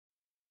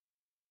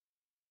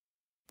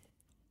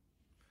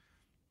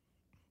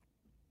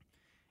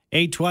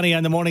8:20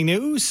 on the morning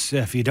news.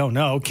 If you don't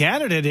know,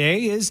 Canada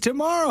Day is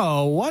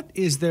tomorrow. What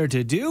is there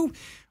to do?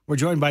 We're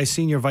joined by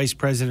Senior Vice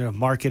President of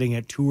Marketing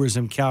at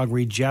Tourism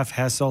Calgary, Jeff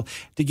Hessel,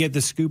 to get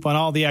the scoop on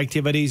all the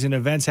activities and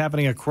events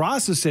happening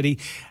across the city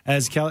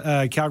as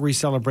Calgary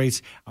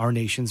celebrates our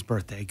nation's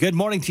birthday. Good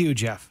morning to you,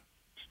 Jeff.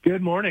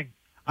 Good morning.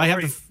 I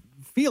have a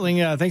feeling,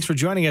 thanks for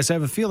joining us, I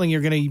have a feeling you're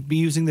going to be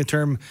using the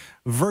term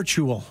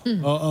virtual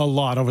a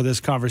lot over this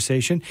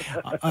conversation.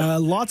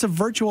 Lots of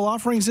virtual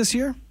offerings this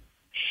year?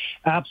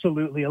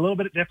 Absolutely. A little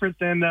bit different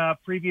than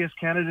previous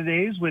Canada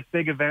Days with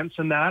big events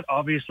and that.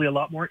 Obviously, a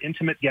lot more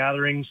intimate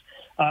gatherings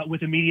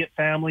with immediate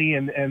family.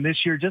 And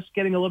this year, just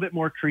getting a little bit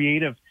more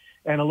creative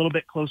and a little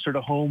bit closer to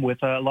home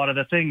with a lot of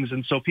the things.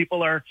 And so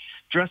people are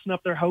dressing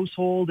up their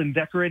household and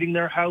decorating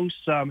their house,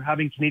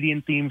 having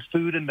Canadian-themed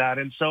food and that.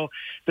 And so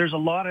there's a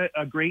lot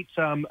of great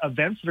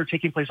events that are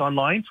taking place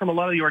online from a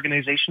lot of the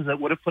organizations that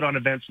would have put on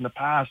events in the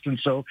past. And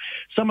so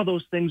some of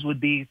those things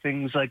would be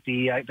things like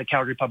the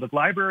Calgary Public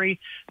Library.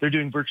 They're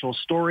doing virtual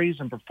stories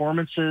and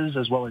performances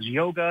as well as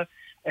yoga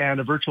and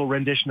a virtual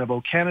rendition of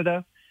O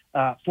Canada.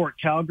 Fort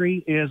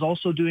Calgary is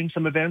also doing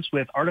some events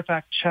with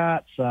artifact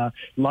chats,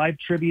 live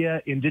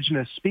trivia,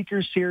 Indigenous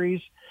speaker series.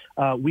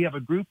 We have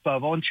a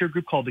volunteer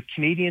group called the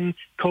Canadian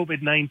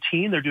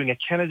COVID-19. They're doing a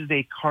Canada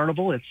Day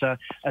Carnival. It's a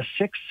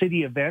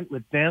 6-city event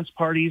with dance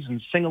parties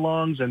and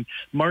sing-alongs and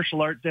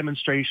martial art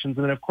demonstrations.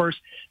 And then, of course,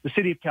 the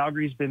City of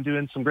Calgary has been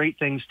doing some great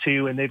things,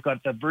 too, and they've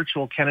got the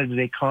virtual Canada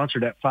Day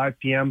concert at 5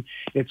 p.m.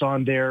 It's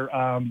on their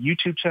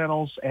YouTube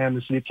channels and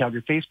the City of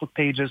Calgary Facebook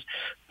pages.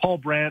 Paul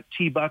Brandt,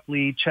 T.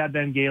 Buckley, Chad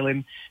Van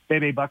Galen,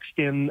 Bebe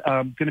Buckskin,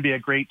 going to be a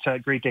great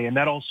day. And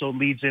that also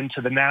leads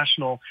into the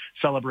national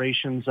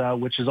celebrations,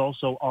 which is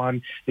also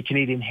on the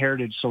Canadian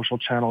Heritage social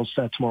channels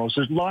tomorrow. So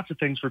there's lots of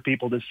things for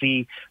people to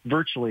see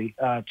virtually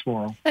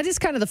tomorrow. That is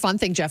kind of the fun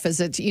thing, Jeff, is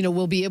that,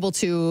 we'll be able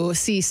to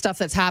see stuff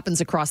that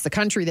happens across the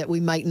country that we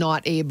might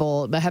not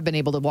have been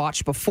able to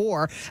watch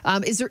before.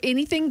 Is there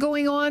anything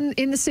going on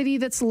in the city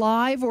that's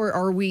live,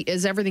 or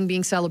is everything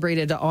being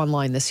celebrated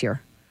online this year?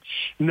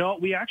 No,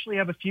 we actually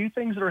have a few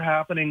things that are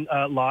happening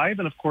live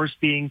and, of course,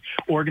 being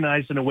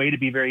organized in a way to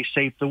be very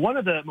safe. One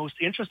of the most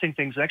interesting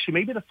things, actually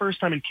maybe the first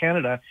time in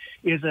Canada,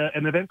 is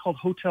an event called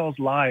Hotels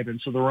Live.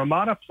 And so the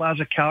Ramada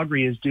Plaza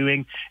Calgary is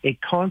doing a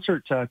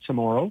concert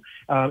tomorrow,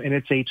 and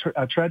it's a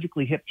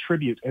Tragically Hip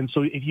tribute. And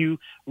so if you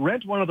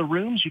rent one of the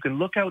rooms, you can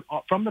look out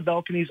from the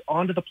balconies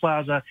onto the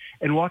plaza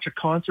and watch a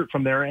concert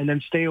from there and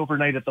then stay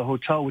overnight at the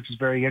hotel, which is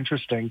very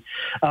interesting.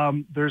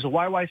 There's a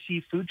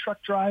YYC food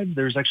truck drive.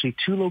 There's actually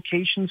 2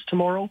 locations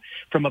tomorrow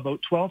from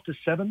about 12 to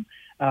 7.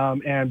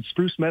 And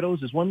Spruce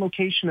Meadows is one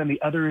location, and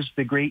the other is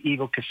the Grey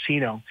Eagle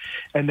Casino.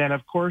 And then,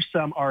 of course,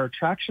 our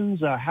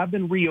attractions have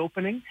been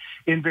reopening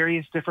in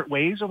various different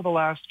ways over the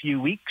last few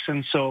weeks.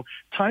 And so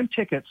time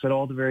tickets at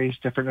all the various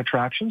different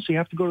attractions. So you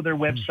have to go to their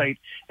website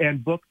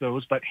and book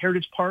those. But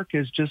Heritage Park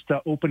is just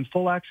open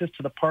full access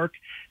to the park,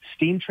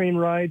 steam train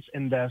rides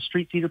and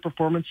street theater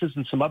performances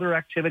and some other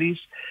activities.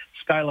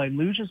 Skyline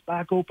Luge is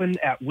back open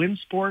at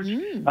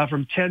Windsport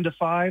from 10 to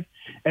 5.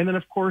 And then,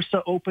 of course,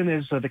 open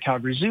is the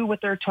Calgary Zoo with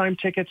their time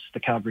tickets, the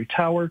Calgary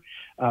Tower,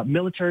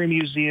 military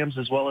museums,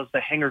 as well as the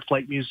Hangar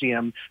Flight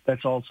Museum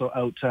that's also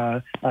out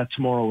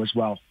tomorrow as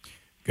well.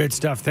 Good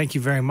stuff. Thank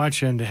you very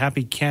much, and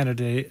happy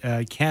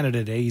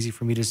Canada Day. Easy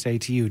for me to say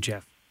to you,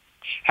 Jeff.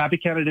 Happy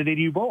Canada Day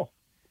to you both.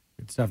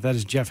 Good stuff. That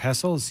is Jeff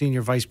Hessel,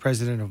 Senior Vice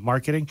President of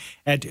Marketing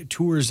at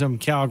Tourism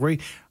Calgary.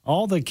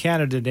 All the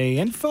Canada Day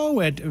info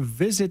at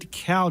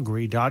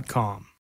visitcalgary.com.